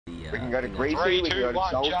We can go to thing Greasy, Three, we can two, go to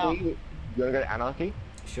one, Salty. jump. You wanna go to Anarchy?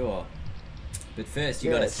 Sure. But first,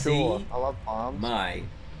 you Yeah, gotta sure. see I love palms. my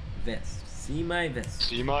vest. See my vest.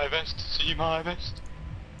 See my vest, see my vest.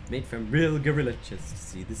 Made from real gorilla chest.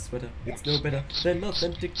 See this sweater? It's no better than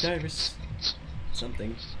authentic Irish.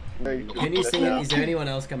 Something. No, Can you see it? Is there anyone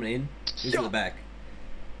else coming in? Who's in the back?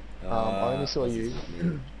 I only saw what's you. his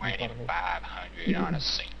name? 2500 on a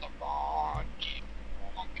Saint Laurent. Oh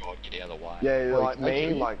my god, get out of the way. Yeah, like me,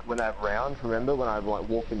 actually- like when that round, remember when I like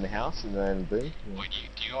walk in the house and then boom? Well,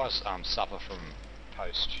 do you guys suffer from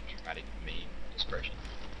post-traumatic meme depression?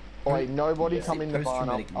 Wait, nobody Yeah. come in the barn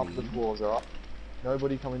up Post-traumatic the meme. floors, alright?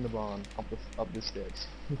 Nobody come in the barn up the stairs.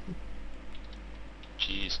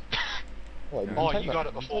 Jeez. Wait, did Oh, take you that- got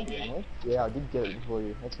it before did you take me. it? Yeah, I did get it before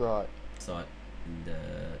you. That's right. Site.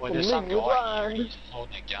 And Well, there's some Leave me guy here, alone. he's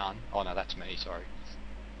holding a gun. Oh no, that's me, sorry.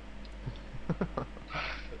 It's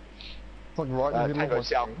like right in the middle Tango of my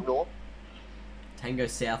South screen. North. Tango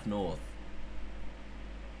South North.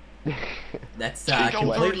 That's Tango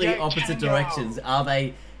completely 38 opposite Tango. directions. Are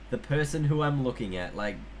they the person who I'm looking at?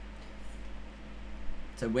 Like,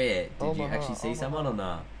 so where? Did you Omaha, actually see someone or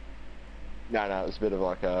not? No, it was a bit of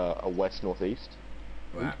like a west-northeast.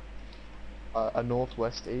 Wow. A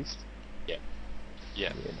northwest east. Yeah. Yeah,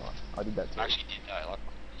 nice. I did that too. I actually did though, like,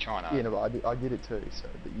 trying to, Yeah, no, but I did it too. So,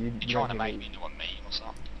 but you you're trying to don't make hear me into a meme or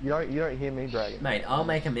something. You don't hear me bragging. Mate, I'll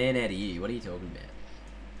make a man out of you. What are you talking about?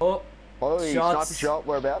 Oh, Oh, shots. sniper shot.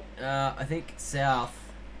 Where about? I think south.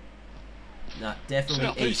 No,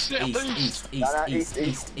 definitely Southeast, east,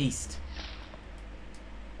 southeast. east.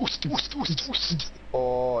 Oost, oost, oost, oost.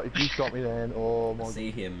 Oh, if you shot me then, oh I my.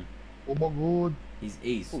 see him. Oh my god. He's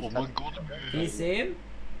east. Oh my god. Can you see him?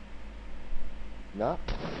 Nah.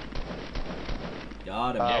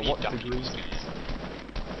 Got him. Uh, Yeah, what you ducked degrees? it.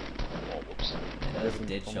 Oh, whoops. Yeah, that was a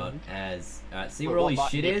dead shot. As alright, see What where all his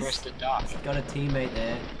button shit do you is? press to duck? He's got a teammate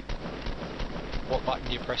there. What button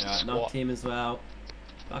do you press to Alright, squat? knocked him as well.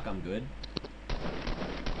 Fuck, I'm good.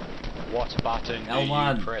 What button do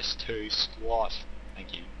L1. you press to squat?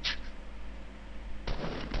 Thank you.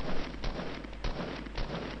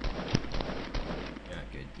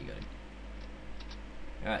 Alright, good. You got him.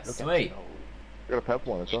 Alright, Okay. sweet. Got a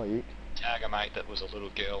purple one as well. You. Tag a mate that was a little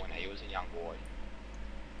girl and he was a young boy.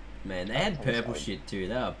 Man, they had I'm purple sorry. shit too.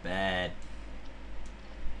 They were bad.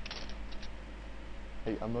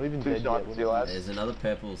 Hey, I'm not even Two dead snipers, yet. you lads. There's another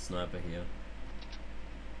purple sniper here.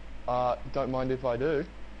 Don't mind if I do.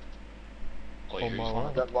 Boy, On who's my one?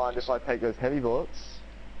 way. Don't mind if I take those heavy bullets.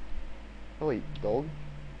 Oi, dog.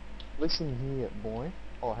 Listen here, boy.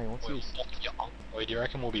 Oh, hang on, what's Well, this? Boy, do you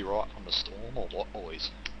reckon we'll be right on the storm or what,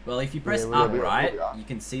 boys? Well, if you press we'll up be right, right. you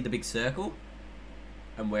can see the big circle.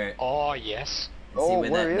 And where Oh, yes. you see Oh,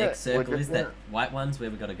 where where that is next it? We're circle is, just that there. white one's where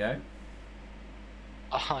we gotta go.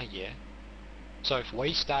 Ah, yeah. So if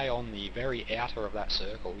we stay on the very outer of that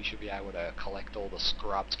circle, we should be able to collect all the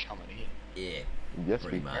scrubs coming in. Yeah, Yes,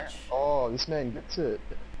 pretty we can. much. Oh, this man gets it.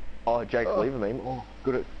 Oh, Jake Oh. Lever meme. Oh,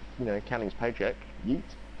 good at, counting his paycheck. Yeet.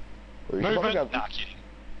 Well, we should probably Movement? go- Nah, kidding.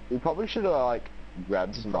 We probably should have, like,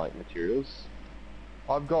 grabbed some, like, materials.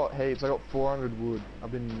 I've got heaps. I got 400 wood.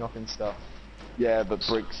 I've been knocking stuff. Yeah, but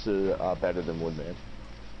bricks are better than wood, man.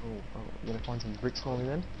 Oh, you gonna find some bricks for me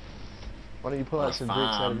then? Why don't you pull On out a some bricks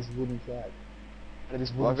out farm. of this wooden shack? Out of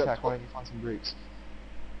this Well, I've wooden got shack, why don't you find some bricks?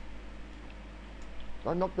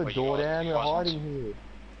 I knocked the Well, you door guys- down, you we're guys want hiding here.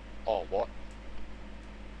 Oh, what?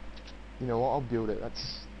 You know what, I'll build it,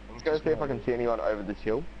 that's... Let's go see if I can see anyone over this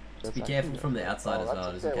hill. Just be careful from the outside Oh, as that's well,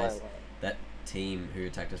 a just in fair case way. that team who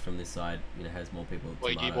attacked us from this side, has more people.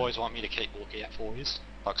 Wait, do you tomato. boys want me to keep lookout for you?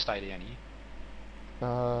 Like, stay down here?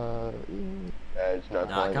 There's no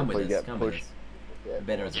Nah, point come if we with us, get come pushed. with us. Yeah,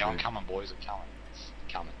 Better as a Yeah, I'm group. coming, boys, I'm coming.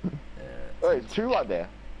 Coming. Oh, there's two right there.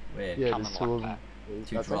 Where? yeah, coming there's like two of them. that.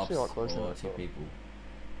 Two That's drops actually a lot closer than or I two thought. people.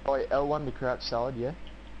 Oh, wait, L1 to crouch salad, yeah?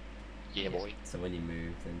 Yeah, boy. So when you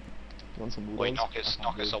move, then You want some Wait, bulldogs?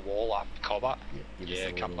 knock us a wall up, cobber. give Yeah, us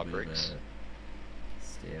a couple little of bit bricks.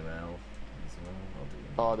 Stairwell as well. I'll do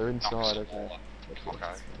Oh, they're Knock us inside, a okay. wall up.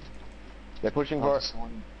 Okay. They're pushing Oh, for this it.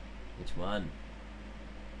 one. Which one?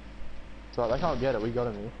 It's alright, they can't get it, we got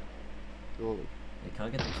him here. Surely. You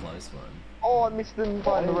can't get the close one. Oh, I missed them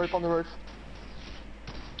by On the an roof, inch. on the roof.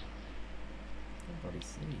 Nobody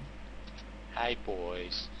see. Hey,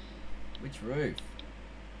 boys. Which roof?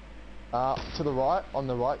 To the right, on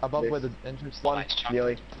the right, above Yes. where the entrance One, is. mate's chucked.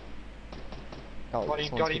 Nearly. Oh, Got this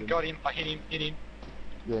him, one's got hit him, got him. I hit him.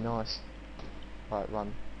 Yeah, nice. Right,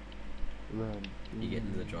 run. Run. You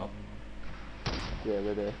getting the drop? Yeah,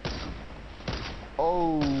 we're there.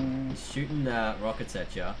 Oh, He's shooting rockets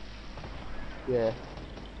at you. yeah.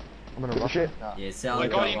 I'm gonna Good rush shit. it. Nah. Yeah, I Sally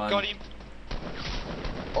got him, one. got him.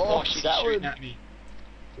 Oh, Oh shit, he's that shooting one. at me.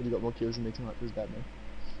 You got more kills than me tonight. Feels bad, man.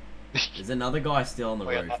 There's another guy still on the Oh,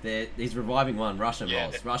 yeah. roof. He's reviving one. Rush him, Yeah.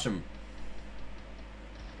 Ross. Rush him.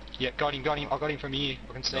 Yeah, got him, got him. I got him from here.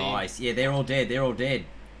 I can see him. Nice. Yeah, they're all dead. They're all dead.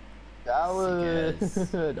 Salad.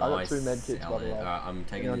 Sick as. I got Nice, 2 med kits, by the Salad. way. Alright, I'm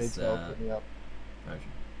taking Anyone this needs help, hit me up.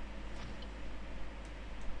 potion.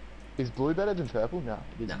 Is blue better than purple? No,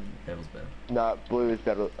 it Nah, isn't. purple's better. No, blue is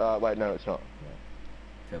better. Wait, no, it's not.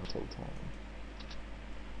 Purple. All time.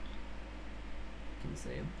 Can you see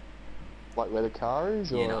him? Like where the car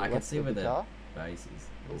is, or Yeah, no, I can left see of where the the car? base is.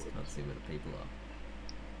 I just can't see where the people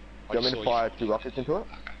are. Do you want me to fire 2 rockets into it?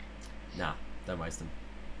 Nah, don't waste them.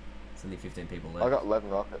 There's only 15 people I left. got 11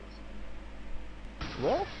 rockets.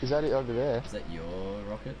 Where? Is that it over there? Is that your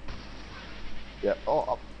rocket? Yeah. Oh,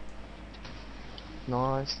 up.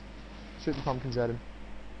 Nice. Shoot the pumpkins at him.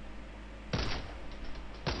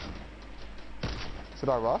 Should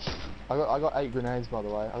I rush? I got 8 grenades, by the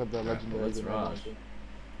way. I got the Alright, legendary well, let's grenade rush. launcher.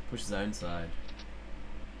 Push zone side.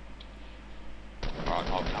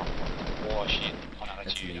 Alright, I'll come. Oh shit. Oh no, that's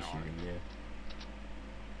That's you. me No. shooting, yeah.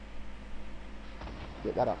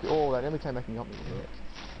 Get that up. Oh, that nearly came back and got me.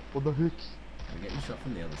 What the heck? We're getting shot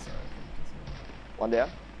from the other side, I think. Isn't One down.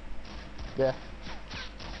 Yeah.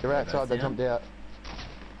 They're They're outside, both they down? jumped out. it?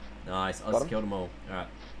 Nice, I Got just 'em? killed them all. Alright.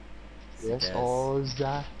 Yes. Sick as. Oh, is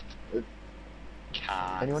that?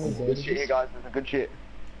 Can't. Anyone need Good shit here, bandages? guys. There's a good shit.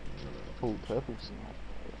 Cool, purple sniper.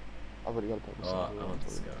 I've already got a purple Oh, sniper. I want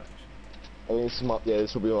the scotch. I think this is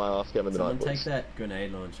this will be my last game of the Someone night, take boys. that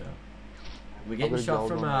grenade launcher. We're I've getting got a shot gold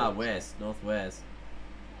from one, boys. west, northwest.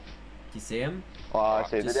 Do you see him? Oh, I see.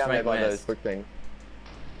 They're Just down there straight by those west. brick things.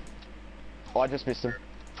 Oh, I just missed them.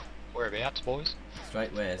 Whereabouts, boys?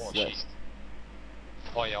 Straight west. Oh, shit. West.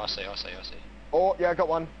 Oh yeah, I see. Oh, yeah, got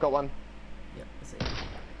one. Got one. Yep, I see.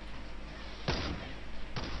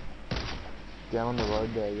 Down on the road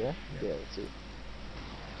there, yeah? Yep. Yeah, that's it.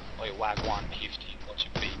 Oh, you wag 150. What's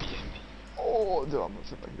your BBM? Oh, dude, I'm not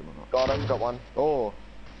sure if I can get him or not. Got him. Got one. Oh.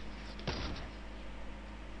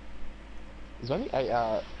 There's only 8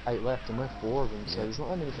 left, and we're 4 of them, so Yeah. there's not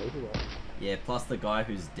that many people left. Yeah, plus the guy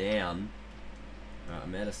who's down. Alright,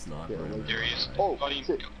 I'm out of sniper. Yeah, ammo, like- There he is. right? Oh, Got him.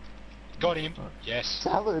 shit. Got him. Fuck. Yes.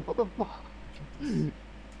 Salad, what the fuck?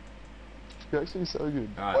 You're actually so good.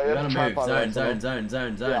 Alright, Wait, we that's gotta trap move. by the way,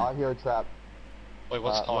 Zone. Yeah, I hear a trap. Wait,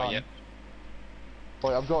 what's oh run. yep.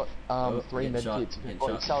 Wait, I've got Oh, 3 getting med shot, kits. getting Oh,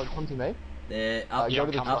 shot. Salad, come to me. They're up, Yeah, go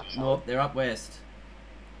to the I'm truck. coming. north, they're up west.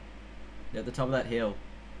 They're at the top of that hill.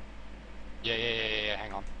 Yeah.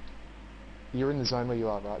 Hang on. You're in the zone where you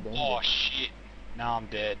are, right, Dan? Oh shit. Now I'm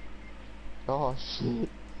dead. Oh, shit.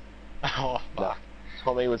 Oh Nah. fuck.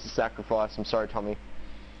 Tommy was the sacrifice. I'm sorry, Tommy.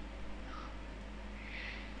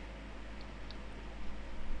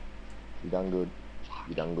 You done good.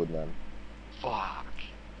 You done good, man. Fuck.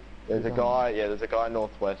 There's a done. guy. Yeah, there's a guy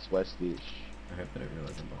northwest, westish. I hope I don't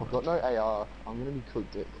realise I'm I've behind. got no AR. I'm gonna be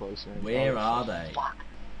cooked at close range. Where Oh, are shit. they? Fuck.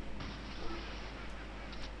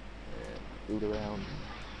 Build around.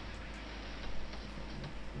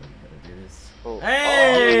 Gotta do this. Oh.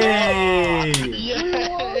 Hey!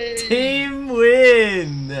 Yay! Team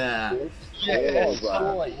win! Yes.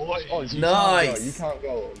 Oh, boy. Oh, you Nice. Can't go. You can't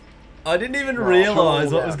go. I didn't even Oh, realise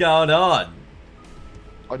come what on was now. going on.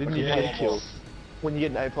 I didn't even Yeah. get a kill. When you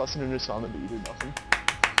get an A+ in an assignment, but you do nothing.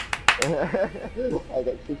 I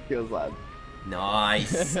got 6 kills, lad.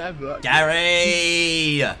 Nice. Gary!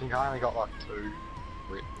 Gary! I think I only got like 2.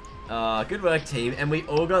 Rip. Good work, team. And we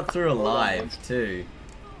all got through alive, too.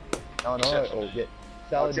 Oh no! Oh, yeah.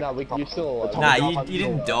 Salad, no, you still alive. Nah, you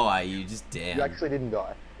didn't die. You just You down. actually didn't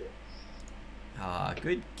die.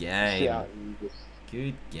 Good game. Yeah, you just...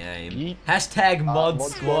 Good game. Yeet. Hashtag Mod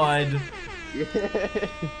Modsquad.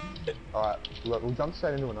 Alright, look, we'll jump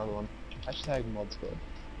straight into another one. Hashtag Modsquad.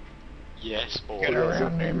 Yes, boy. Get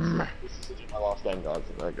around him! This is my last game, guys.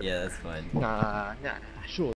 Okay. Yeah, that's fine. Nah, sure.